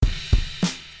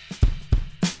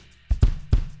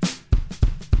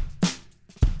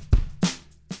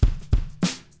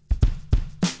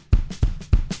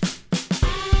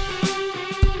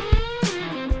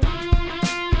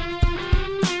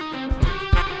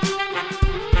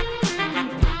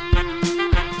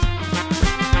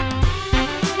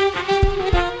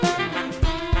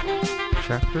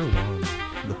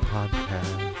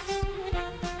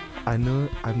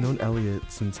I've known Elliot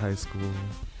since high school.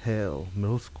 Hell,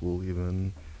 middle school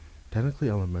even. Technically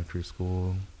elementary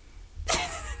school.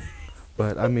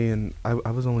 But I mean, I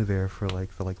was only there for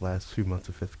the last few months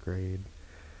of 5th grade.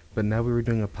 But now we were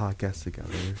doing a podcast together.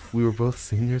 We were both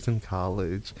seniors in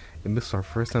college, and this is our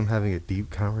first time having a deep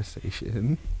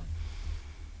conversation.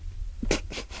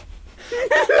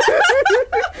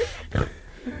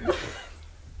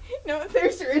 No,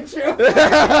 there's your intro.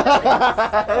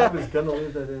 I was gonna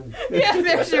leave that in. Yeah,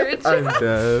 there's your intro. I'm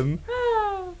done.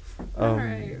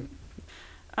 Alright.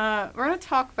 We're going to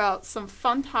talk about some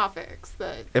fun topics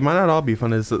that... It might not all be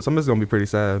fun. Some of it's going to be pretty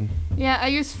sad. Yeah, I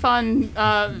use fun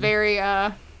very,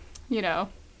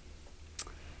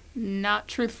 not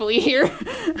truthfully here.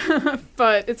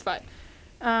 But it's fine.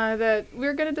 That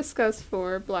we're going to discuss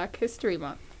for Black History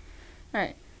Month.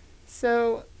 Alright.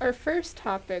 So, our first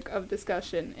topic of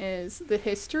discussion is the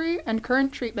history and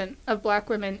current treatment of Black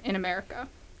women in America.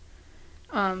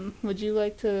 Would you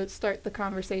like to start the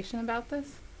conversation about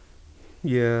this?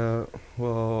 Yeah,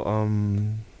 well,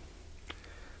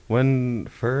 when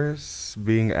first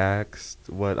being asked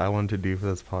what I wanted to do for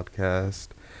this podcast,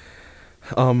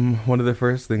 one of the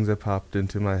first things that popped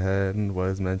into my head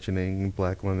was mentioning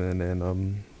Black women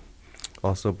and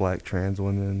also Black trans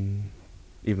women,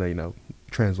 even though,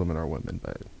 trans women are women,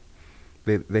 but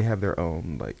they have their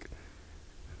own,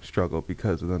 struggle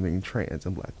because of them being trans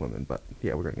and Black women, but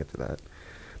yeah, we're going to get to that.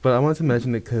 But I wanted to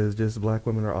mention it because just Black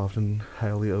women are often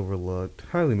highly overlooked,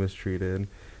 highly mistreated,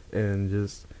 and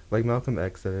just, like Malcolm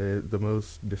X said, the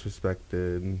most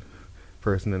disrespected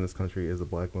person in this country is a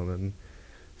Black woman.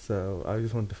 So I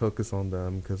just wanted to focus on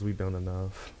them because we don't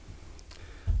enough.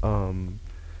 And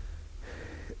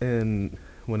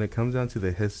when it comes down to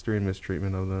the history and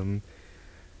mistreatment of them,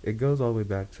 it goes all the way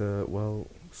back to,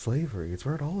 slavery. It's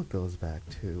where it all goes back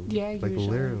to. Yeah, usually.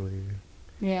 Literally.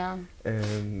 Yeah.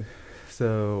 And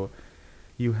so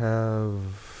you have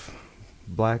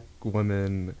Black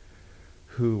women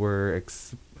who were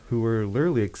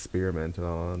literally experimented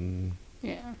on.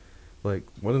 Yeah.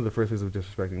 One of the first ways of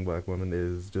disrespecting Black women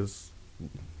is just,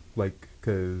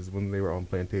 because when they were on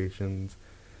plantations,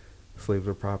 slaves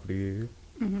were property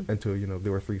until, they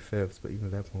were 3/5. But even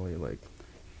at that point,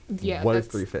 yeah, what is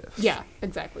 3/5? Yeah,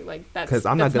 exactly. That's because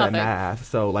I'm not good nothing. at math,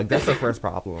 so that's the first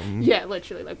problem. Yeah,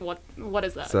 literally. What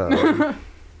is that?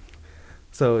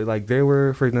 So there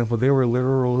were, for example, there were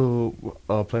literal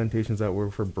plantations that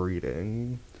were for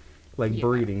breeding,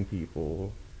 breeding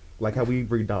people, how we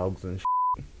breed dogs and.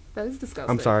 That is disgusting.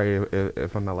 I'm sorry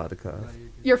if I'm not allowed to cuss.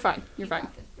 You're fine. You're fine.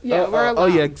 Yeah, we're allowed. Oh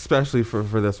yeah, especially for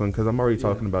this one because I'm already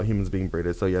talking about humans being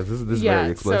breeded. So yes, this is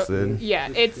very explicit.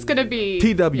 It's gonna be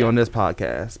TW on this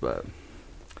podcast, but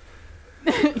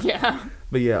yeah.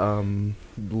 But yeah,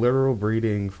 literal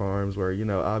breeding farms where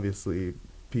obviously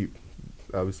the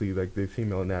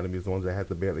female anatomy is the ones that have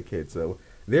to bear the kids, so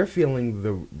they're feeling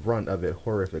the brunt of it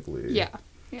horrifically. Yeah.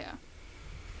 Yeah.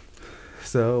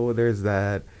 So there's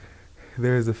that.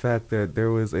 There's the fact that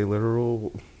there was a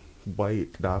literal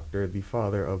white doctor, the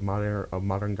father of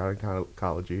modern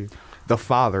gynecology, the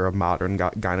father of modern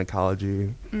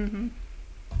gynecology. Mm-hmm.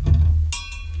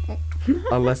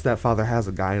 Unless that father has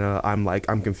a gyna,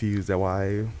 I'm confused at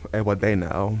what they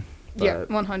know. But, yeah,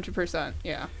 100%.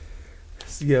 Yeah.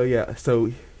 Yeah. So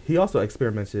he also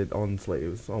experimented on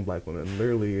slaves, on Black women.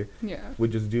 Literally,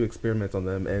 would just do experiments on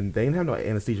them, and they didn't have no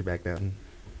anesthesia back then.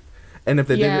 And if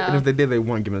they did, they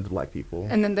weren't giving it to Black people.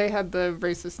 And then they had the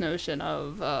racist notion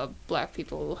of Black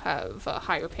people have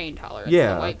higher pain tolerance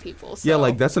than white people. So.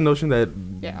 Yeah, that's a notion that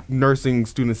nursing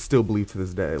students still believe to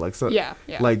this day.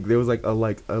 There was a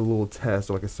little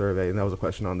test or a survey, and that was a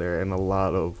question on there, and a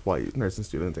lot of white nursing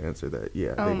students answered that.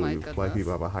 Yeah, they believe Black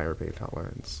people have a higher pain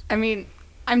tolerance. I mean,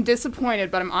 I'm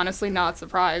disappointed, but I'm honestly not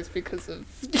surprised because of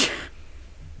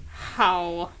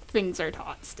how things are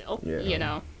taught still.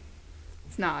 Yeah.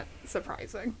 It's not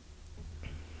surprising.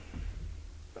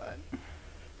 But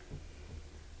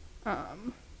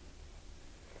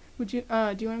do you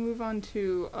want to move on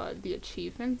to the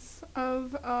achievements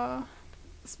of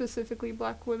specifically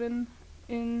Black women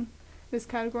in this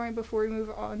category before we move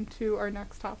on to our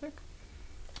next topic?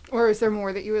 Or is there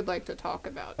more that you would like to talk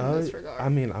about in this regard? I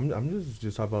mean, I'm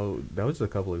just talking about, that was just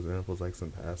a couple examples,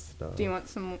 some past stuff. Do you want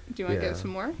to get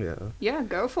some more? Yeah. Yeah,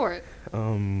 go for it.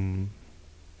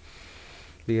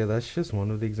 Yeah, that's just one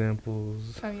of the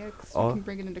examples. Oh yeah, 'cause you can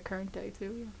bring it into current day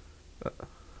too.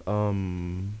 Yeah.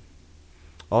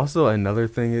 Also, another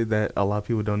thing that a lot of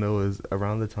people don't know is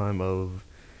around the time of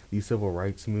the civil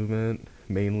rights movement,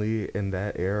 mainly in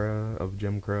that era of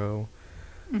Jim Crow,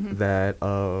 that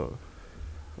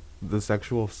the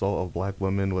sexual assault of Black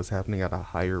women was happening at a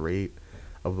higher rate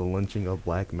of the lynching of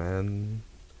black men,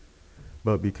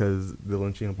 but because the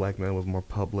lynching of black men was more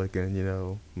public and, you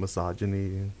know,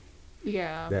 misogyny,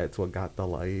 Yeah. that's what got the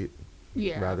light,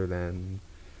 Yeah. rather than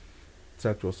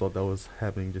sexual assault that was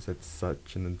happening just at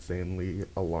such an insanely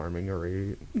alarming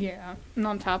rate. Yeah. And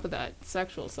on top of that,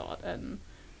 sexual assault and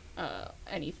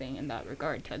anything in that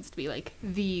regard tends to be like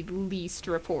the least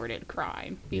reported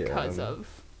crime because Yeah.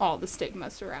 of all the stigma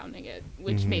surrounding it,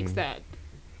 which makes Mhm. that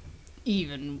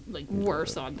even like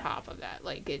worse on top of that.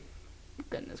 Like it,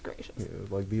 goodness gracious. Yeah,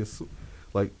 like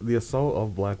the assault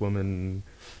of black women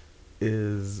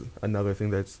is another thing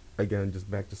that's, again,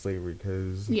 just back to slavery,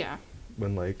 because Yeah.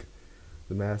 when like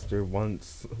the master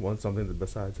wants something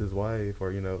besides his wife,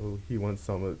 or, you know, he wants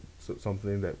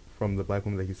something that from the black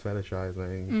woman that he's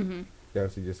fetishizing, Mm-hmm. they're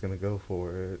actually just gonna go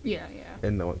for it, Yeah. Yeah.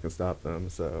 and no one can stop them.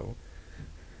 So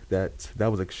that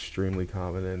was extremely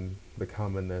common, and the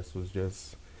commonness was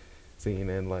just seen.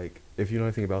 And like, if you know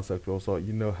anything about sexual assault,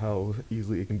 you know how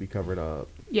easily it can be covered up.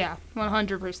 Yeah.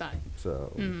 100%.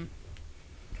 So, Mm-hmm.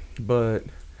 but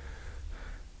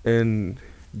and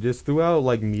just throughout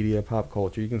like media, pop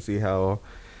culture, you can see how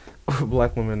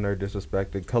black women are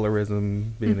disrespected.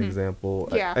 Colorism being an Mhm. example.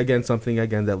 Yeah. Again, something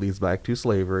that leads back to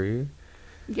slavery.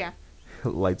 Yeah.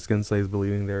 Light-skinned slaves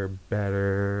believing they're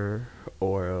better,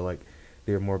 or like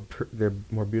they're more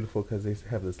beautiful because they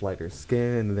have this lighter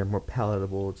skin and they're more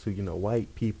palatable to, you know,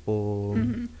 white people.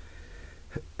 Mm-hmm.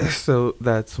 So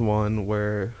that's one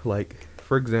where, like,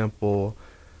 for example,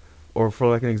 or for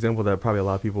like an example that probably a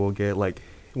lot of people will get, like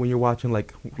when you're watching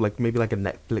like maybe like a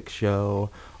Netflix show,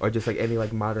 or just like any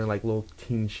like modern like little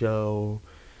teen show,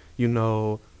 you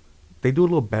know, they do a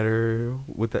little better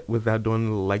without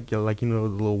doing like you know,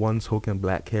 the little one token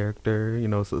black character, you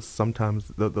know. So sometimes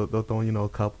they'll throw in, you know, a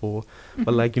couple,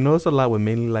 but like, you know, it's a lot with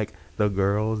mainly like the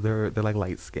girls. They're like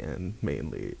light skinned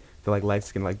mainly. They're like light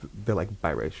skinned, like they're like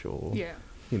biracial. Yeah.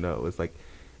 You know, it's like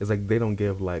they don't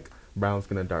give like brown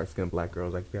skin and dark skinned black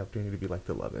girls like the opportunity to be like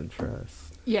the love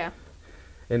interest. Yeah.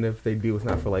 And if they do, it's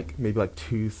not for like maybe like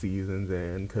 2 seasons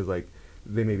in, because like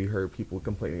they maybe heard people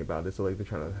complaining about it, so like they're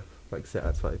trying to like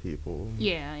satisfy people.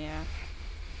 Yeah. Yeah.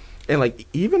 And like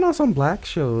even on some black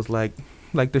shows, like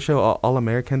the show All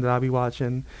American that I'll be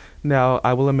watching. Now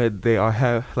I will admit they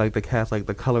have like the cast, like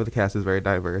the color of the cast is very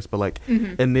diverse, but like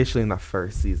Mhm. initially in the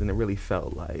first season, it really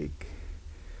felt like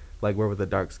where was the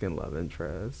dark skinned love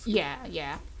interest? Yeah.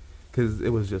 Yeah. Because it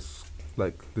was just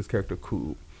like this character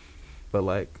Coop, but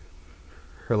like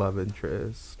her love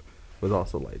interest was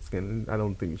also light skinned. I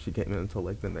don't think she came in until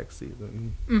like the next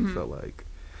season. Mhm.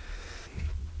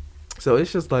 So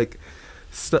it's just like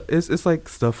it's like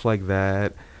stuff like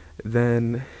that.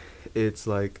 Then it's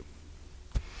like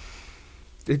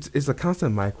it's a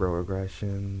constant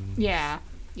microaggression. Yeah.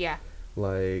 Yeah.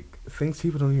 Like things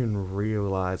people don't even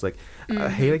realize. Like Mhm.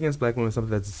 hate against black women is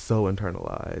something that's so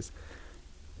internalized.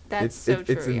 That's so true.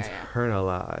 It's Yeah. Yeah.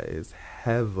 internalized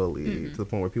heavily Mhm. to the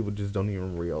point where people just don't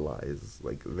even realize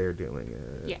like they're doing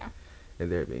it. Yeah.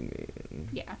 And they're being mean.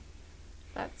 Yeah.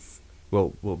 That's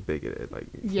Well, bigoted, like.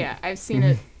 yeah. I've seen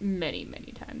it many,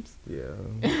 many times. Yeah.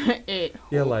 It.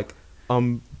 Yeah, like,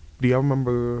 do y'all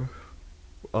remember,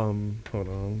 hold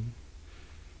on,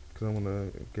 because I want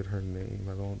to get her name.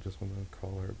 I don't just want to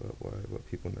call her, but what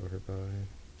people know her by.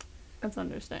 That's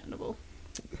understandable.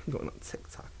 I'm going on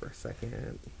TikTok for a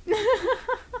second.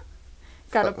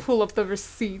 Gotta pull up the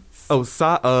receipts. Oh,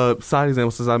 side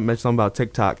example, since I mentioned something about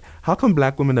TikTok. How come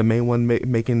black women the main one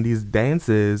making these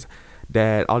dances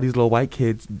that all these little white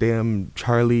kids, damn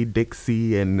Charlie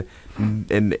Dixie and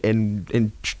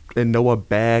Noah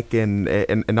Beck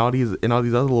and all these other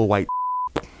little white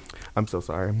I'm so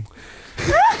sorry.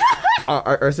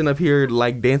 are sitting up here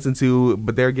like dancing to,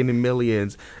 but they're getting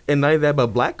millions. And not only that, but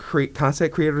black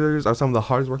content creators are some of the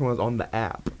hardest working ones on the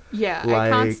app. Yeah, Like, I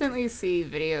constantly see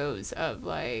videos of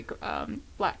like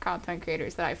black content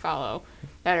creators that I follow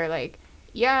that are like,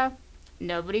 yeah,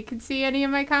 nobody can see any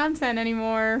of my content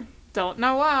anymore. Don't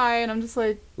know why. And I'm just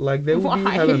like they will be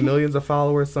why? having millions of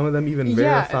followers. Some of them even Yeah,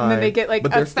 verified. and then they get like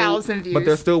but they're 1,000 views. But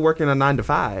they're still working a 9 to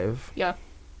 5. Yeah.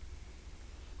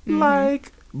 Mhm.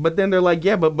 Like, but then they're like,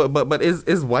 yeah, but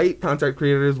is white content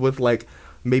creators with like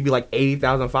maybe like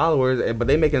 80,000 followers, but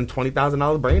they making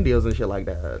 $20,000 brand deals and shit like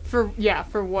that.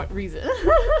 For what reason?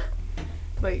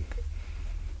 Like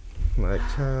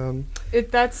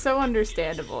that's so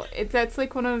understandable. That's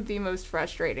like one of the most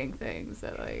frustrating things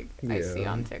that like I see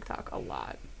Yeah. on TikTok a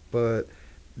lot. But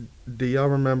do y'all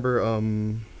remember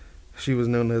she was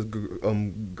known as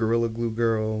Gorilla Glue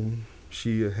Girl.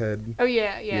 She had Oh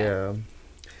yeah.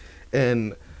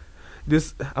 and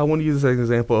this I want to use this as an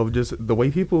example of just the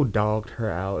way people dogged her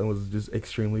out and was just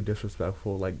extremely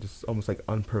disrespectful, like just almost like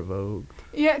unprovoked.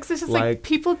 Yeah, 'cause it's just like Like-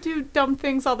 people do dumb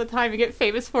things all the time and get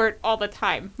famous for it all the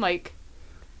time. Like,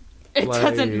 it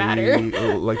doesn't matter.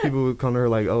 Like people would come to her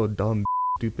like, "Oh, dumb,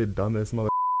 stupid, dumbest mother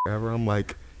ever." I'm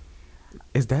like,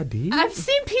 is that deep? I've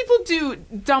seen people do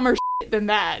dumber shit than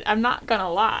that. I'm not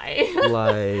gonna lie.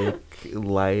 like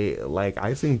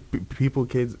I seen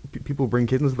people bring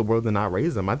kids into the world and not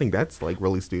raise them. I think that's like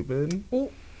really stupid.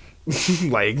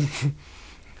 like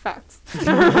Facts.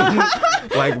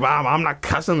 like wow, I'm not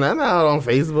cussing them out on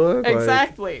Facebook. Like,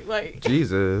 Exactly. Like,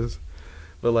 Jesus.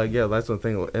 But like yeah, that's one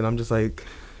thing. And I'm just like,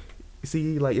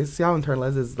 see how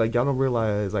internalized is. Like y'all don't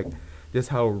realize like just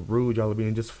how rude y'all are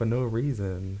being just for no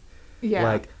reason.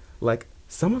 yeah. Like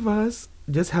some of us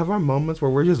just have our moments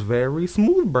where we're just very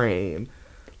smooth brain.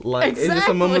 Like it's just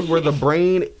a moment where the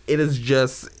brain it is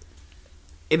just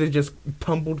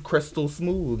tumbled crystal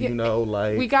smooth, Yeah, you know,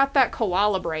 like we got that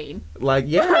koala brain. like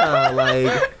yeah,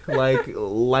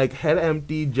 like head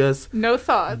empty, just No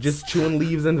thoughts. chewing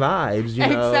leaves and vibes, you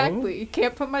know. Exactly.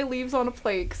 Can't put my leaves on a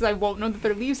plate because I won't know that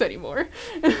they're leaves anymore.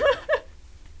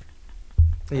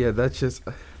 Yeah, that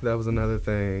was another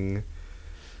thing.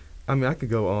 I mean, I could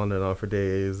go on and on for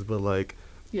days, but like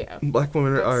Yeah. black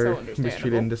women That's are so understandable.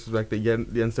 mistreated and disrespected, yet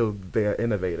and so they are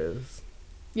innovators.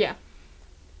 Yeah.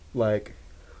 Like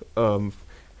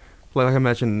I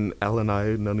mentioned, Ella and I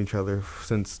have known each other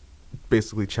since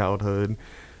basically childhood.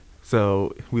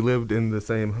 So we lived in the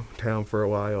same town for a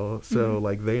while. So Mhm.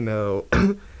 like they know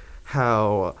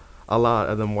how a lot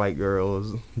of them white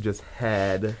girls just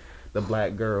had the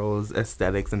black girls'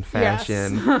 aesthetics and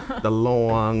fashion. Yes. the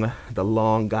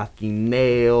long gawky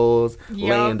nails, Yup.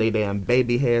 laying they damn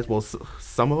baby hairs. Well,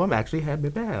 some of them actually had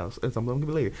baby hairs, and some of them could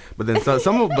be later. But then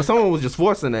someone was just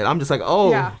forcing it. I'm just like,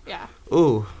 oh, Yeah. Yeah.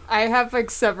 ooh. I have like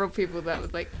several people that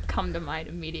would like come to mind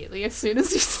immediately as soon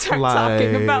as you start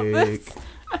talking about this.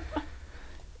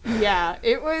 Yeah,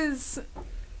 it was.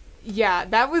 Yeah,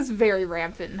 that was very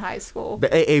rampant in high school. The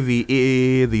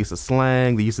AAVE, the use of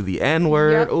slang, the use of the N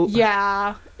word. Yep.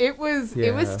 Yeah, it was.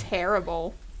 It was Yeah.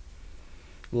 terrible.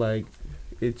 Like,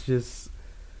 it's just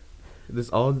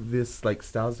all this like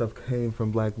style stuff came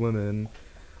from black women.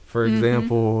 For Mhm.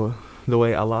 example, the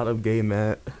way a lot of gay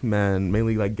men,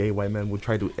 mainly like gay white men, would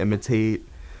try to imitate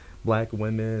black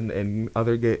women and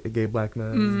other gay black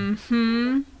men.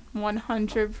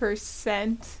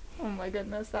 100%. Oh my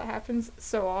goodness, that happens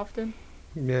so often.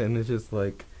 Yeah, and it's just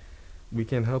like we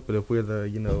can't help it if we're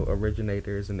the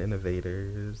originators and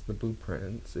innovators, the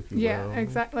blueprints, if you Yeah, will.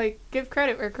 exactly. Like, give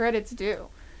credit where credit's due.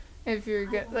 If you're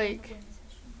good, like,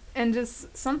 and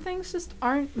just some things just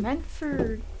aren't meant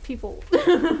for people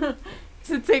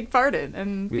to take part in,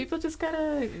 and We- people just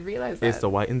gotta realize that. It's the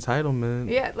white entitlement.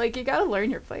 Yeah, like you gotta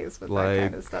learn your place with that kind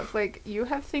Like- of stuff. Like you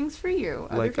have things for you.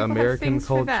 Other Like people have American things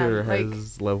for them. culture Like,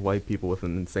 has left white people with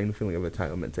an insane feeling of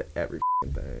entitlement to every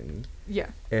thing, yeah,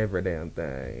 every damn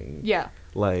thing. yeah.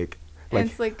 Like And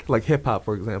it's like, like hip hop,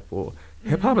 for example.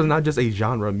 Hip hop is not just a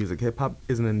genre of music. Hip hop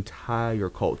is an entire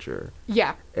culture.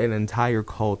 yeah, An entire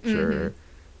culture. Mhm.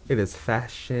 It is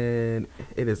fashion.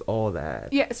 It is all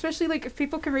that. yeah. Especially like if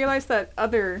people can realize that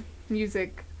other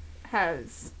music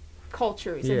has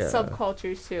cultures and Yeah.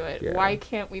 subcultures to it. Yeah. Why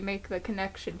can't we make the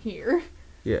connection here?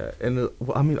 Yeah, and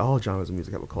well, I mean, all genres of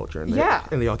music have a culture, and Yeah.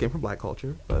 and they all came from black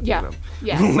culture. But, Yeah. you know,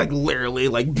 Yeah. like literally,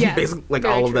 like Yes, basically, like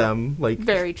very all of true. them, like.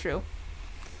 Very true.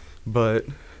 But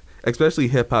especially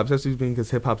hip hop, especially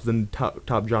because hip hop's the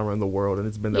top genre in the world, and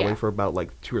it's been that Yeah. way for about like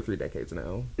 2 or 3 decades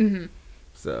now. Hmm.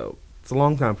 So it's a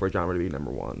long time for a genre to be number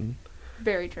one,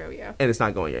 Very true. Yeah. and it's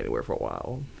not going anywhere for a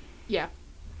while. Yeah.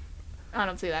 I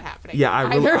don't see that happening. Yeah, I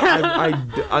really,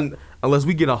 either. unless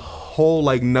we get a whole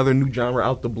like another new genre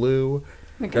out the blue.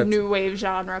 Like a That's- new wave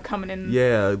genre coming in.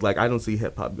 Yeah, like I don't see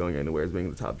hip hop going anywhere as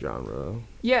being the top genre.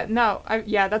 Yeah, no,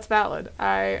 yeah, that's valid.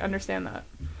 I understand that.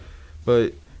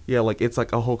 But yeah, like it's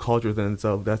like a whole culture within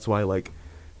itself. That's why like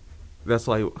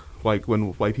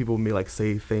when white people may like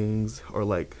say things or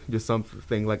like just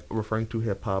something like referring to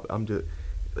hip hop,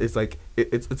 it's like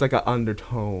it's like an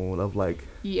undertone of like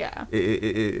Yeah.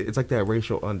 it's like that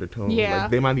racial undertone. Yeah.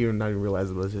 Like they might not even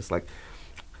realize it, but it's just like.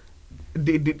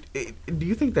 Do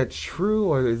you think that's true,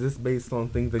 or is this based on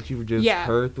things that you've just Yeah.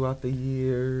 heard throughout the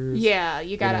years? Yeah,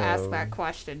 you gotta ask know, that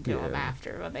question to them yeah.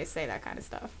 after when they say that kind of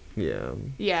stuff. Yeah.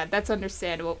 Yeah, that's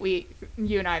understandable.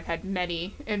 You and I have had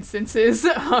many instances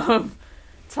of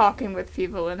talking with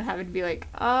people and having to be like,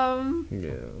 Yeah.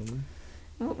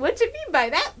 what you mean by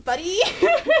that, buddy?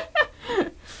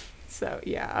 So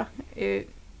yeah,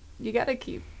 you gotta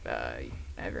keep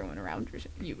everyone around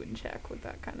you in check with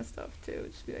that kind of stuff too.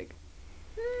 Just be like,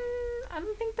 I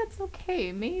don't think that's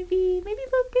okay. Maybe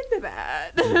look into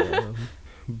that. Yeah.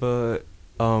 But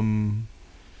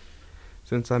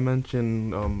since I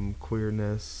mentioned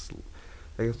queerness,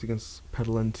 I guess we can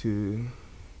pedal into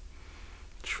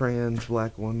trans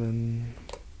black women,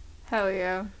 Hell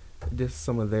yeah. just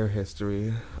some of their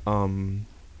history.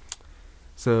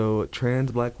 So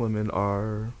trans black women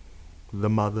are the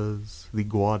mothers, the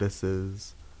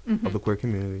goddesses of the queer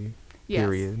community. Yes.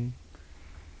 Period.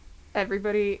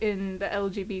 Everybody in the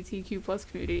LGBTQ plus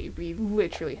community, we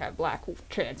literally have black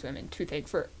trans women to thank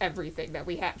for everything that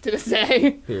we have to this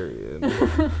day. Period.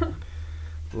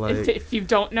 Like, If you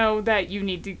don't know that, you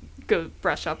need to go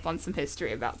brush up on some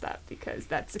history about that, because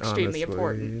that's extremely Honestly.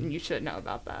 important and you should know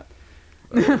about that.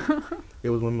 it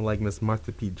was women like Miss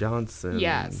Martha P. Johnson.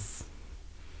 Yes.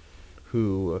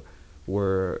 Who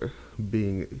were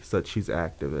being such, she's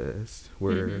activists,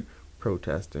 were Mhm.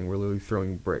 protesting, were literally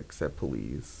throwing bricks at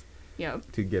police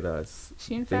Yep. to get us.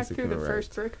 She in fact basic threw the human first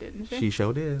rights. brick, didn't she? She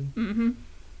showed did. Mm-hmm.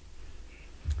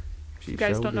 She You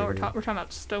guys showed don't know what did. we're talking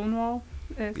about Stonewall?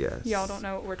 If Yes. y'all don't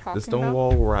know what we're talking The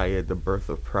Stonewall riot, the birth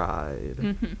of pride.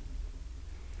 about. Mm-hmm.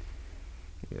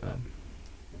 Yeah.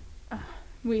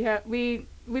 We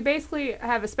basically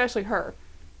have, especially her,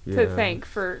 Yeah. to thank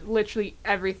for literally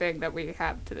everything that we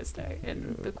have to this day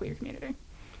in the queer community.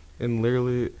 And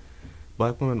literally,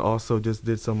 black women also just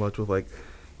did so much with like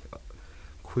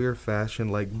queer fashion,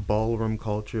 like ballroom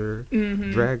culture.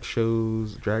 Mm-hmm. Drag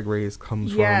shows, drag race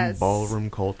comes Yes. from ballroom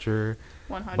culture.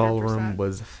 100%. Ballroom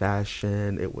was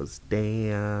fashion, it was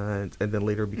dance, and then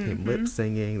later became Mhm. lip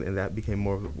singing, and that became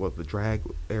more of what the drag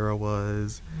era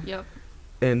was. Yep.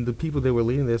 And the people that were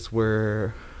leading this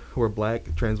were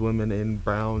black trans women and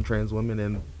brown trans women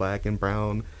and black and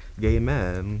brown gay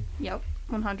men. Yep.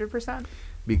 100%.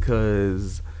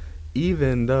 Because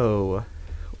even though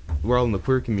we're all in the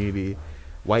queer community,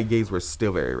 white gays were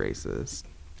still very racist.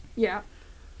 Yeah.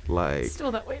 Like,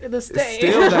 Still that way to this it's day.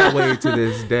 still that way to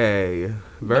this day.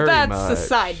 Very But that's much. a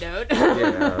side note.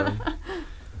 Yeah.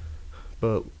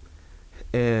 But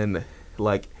and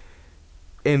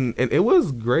it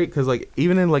was great because like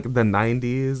even in like the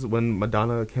 90s when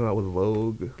Madonna came out with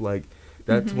Vogue, like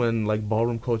that's Mhm. when like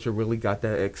ballroom culture really got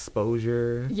that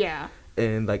exposure, Yeah.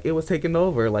 and like it was taking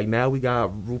over. Like now we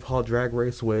got RuPaul Drag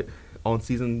Race with on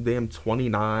season damn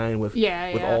 29 with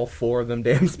Yeah, with yeah. all 4 of them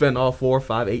damn spin-off 4,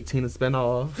 5, 18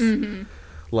 spin-offs. Mm-hmm.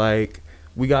 Like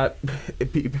we got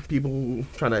people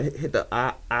trying to hit the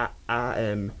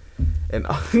and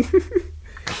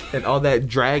and all that.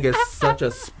 Drag is such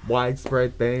a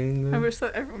widespread thing. I wish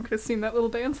that everyone could have seen that little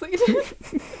dance that you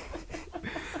did.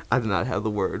 I do not have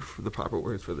the proper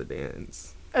words for the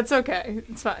dance. That's okay.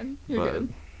 It's fine. You're But-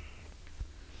 good.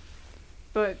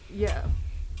 But yeah,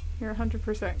 you're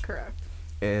 100% correct.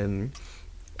 And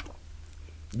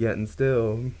yet and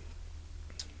still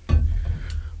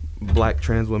black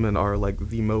trans women are like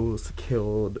the most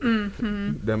killed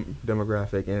Mm-hmm.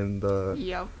 demographic in the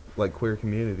Yep. like queer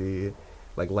community.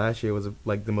 Like last year was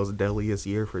like the most deadliest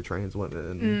year for trans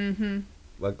women. Mm-hmm.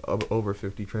 Like over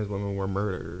 50 trans women were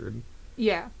murdered.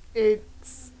 Yeah.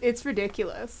 It's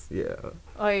ridiculous. Yeah.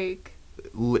 Like,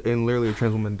 And literally a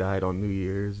trans woman died on New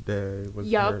Year's Day, was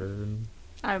Yup. murdered.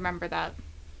 I remember that.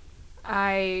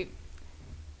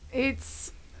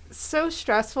 It's so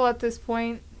stressful at this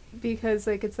point because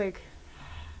like it's like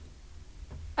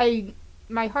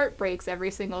my heart breaks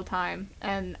every single time,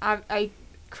 and I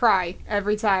cry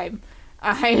every time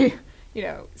I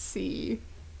see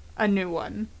a new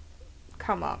one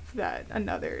come up that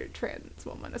another trans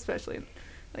woman, especially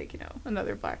like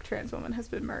another black trans woman has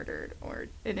been murdered,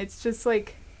 and it's just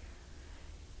like,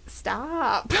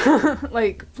 stop.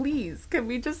 Like, please, can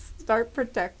we just start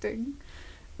protecting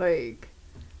like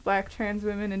black trans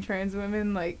women and trans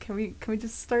women? Like, can we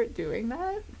just start doing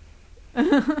that?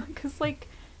 Because like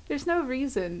there's no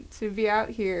reason to be out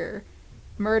here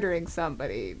murdering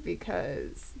somebody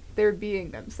because they're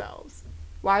being themselves.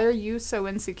 Why are you so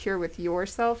insecure with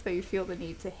yourself that you feel the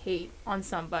need to hate on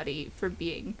somebody for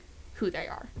being who they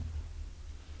are?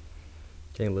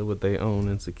 Can't live with their own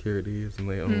insecurities and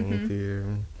their own Mhm. fear.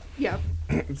 Yep.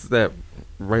 It's that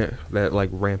like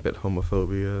rampant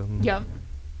homophobia. Yep.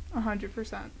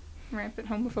 100%. Rampant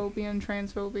homophobia and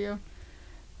transphobia.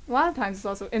 A lot of times it's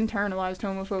also internalized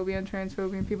homophobia and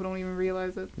transphobia, and people don't even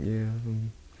realize it. Yeah.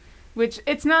 Which,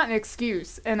 it's not an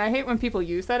excuse, and I hate when people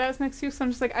use that as an excuse. I'm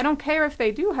just like, I don't care if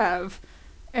they do have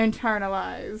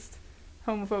internalized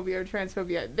homophobia or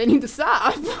transphobia. They need to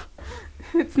stop.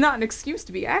 It's not an excuse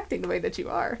to be acting the way that you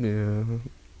are. Yeah.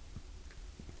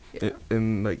 Yeah.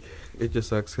 And like it just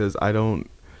sucks because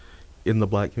in the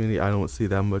black community I don't see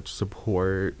that much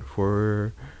support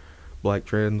for black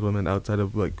trans women outside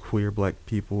of like queer black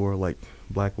people or like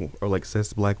black or like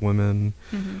cis black women.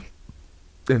 Mm-hmm.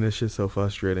 And it's just so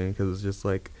frustrating because it's just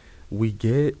like we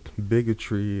get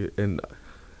bigotry and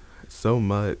so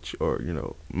much, or you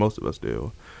know, most of us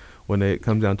do, when it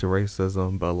comes down to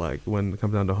racism. But like when it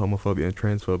comes down to homophobia and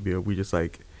transphobia, we just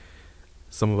like,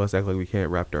 some of us act like we can't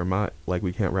wrap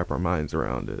our minds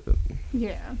around it.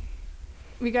 Yeah.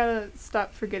 We gotta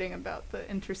stop forgetting about the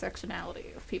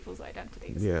intersectionality of people's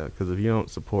identities. Yeah, because if you don't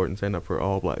support and stand up for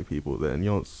all black people, then you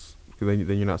don't.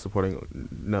 Then you're not supporting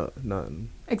none.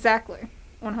 Exactly.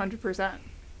 100%.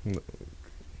 No.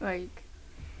 Like,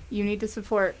 you need to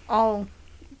support all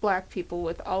black people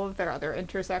with all of their other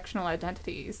intersectional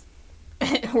identities,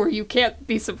 or you can't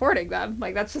be supporting them.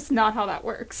 Like, that's just not how that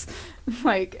works.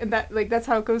 That's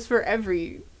how it goes for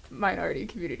every minority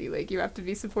community. Like, you have to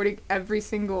be supporting every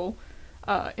single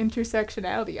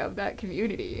intersectionality of that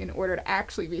community in order to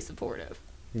actually be supportive.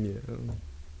 Yeah.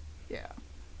 Yeah.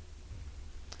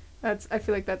 I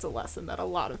feel like that's a lesson that a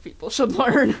lot of people should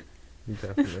learn.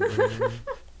 Definitely.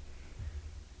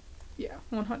 Yeah,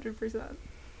 100%.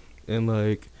 And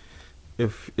like,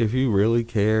 if you really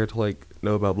care to like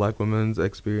know about black women's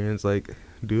experience, like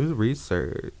do the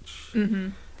research. Mm-hmm.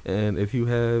 And if you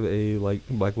have a like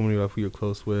black woman who you're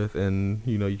close with, and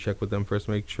you know you check with them first,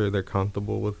 make sure they're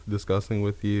comfortable with discussing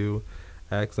with you.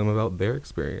 Ask them about their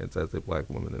experience as a black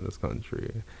woman in this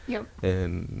country. Yep.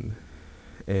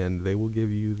 And they will give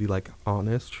you the like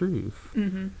honest truth.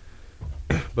 Mm-hmm.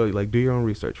 But like, do your own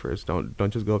research first. Don't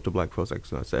just go up to black folks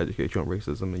to educate you on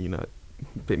racism and you're not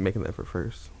making the effort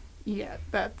first. Yeah,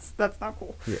 that's not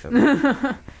cool.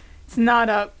 Yeah. It's not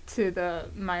up to the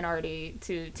minority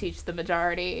to teach the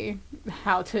majority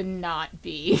how to not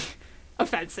be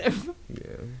offensive.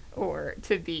 Yeah. Or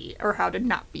how to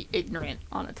not be ignorant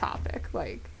on a topic.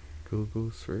 Like,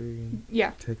 Google's free.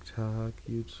 Yeah. TikTok,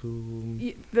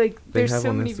 YouTube. They there's have so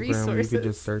on many Instagram resources. where you could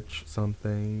just search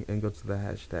something and go to the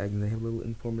hashtag, and they have little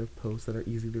informative posts that are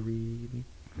easy to read.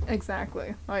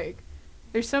 Exactly. Like,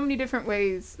 there's so many different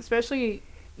ways, especially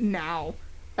now,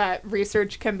 that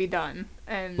research can be done.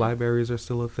 And Libraries are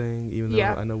still a thing, even though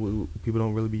I know people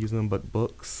don't really be using them, but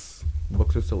books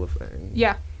are still a thing.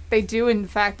 Yeah, they do in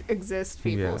fact exist,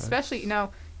 people. Yes. Especially, you know,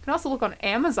 you can also look on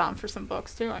Amazon for some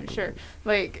books too, I'm sure.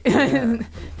 Like, Yeah.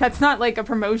 that's not like a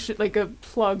promotion, like a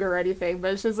plug or anything,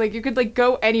 but it's just like you could like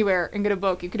go anywhere and get a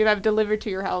book. You could have it delivered to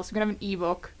your house. You could have an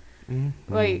ebook.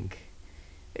 Mm-hmm. Like,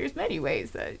 there's many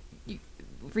ways that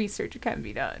research can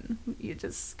be done. You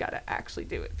just gotta actually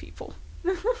do it, people.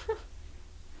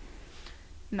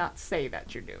 Not say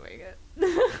that you're doing it.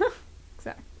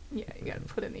 Exactly. Yeah, you gotta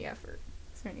put in the effort.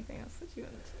 Is there anything else that you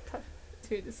want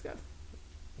to discuss?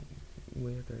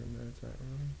 We have 30 minutes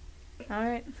out.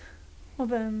 Alright. Well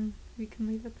then, we can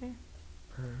leave it there.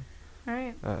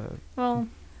 Alright. Well,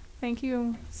 thank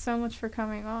you so much for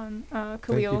coming on, Khalil.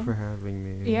 Thank you for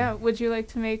having me. Yeah, would you like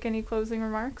to make any closing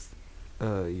remarks?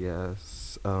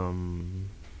 Yes.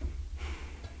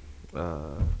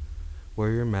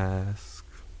 Wear your mask.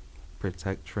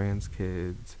 Protect trans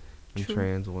kids and True.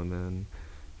 trans women.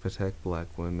 Protect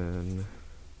black women.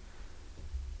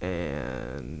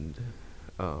 And,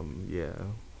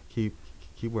 keep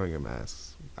wearing your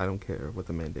masks. I don't care what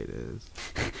the mandate is.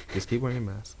 Just keep wearing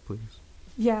your mask, please.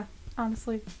 Yeah,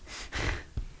 honestly.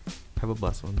 Have a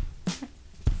blessed one.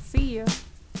 See ya.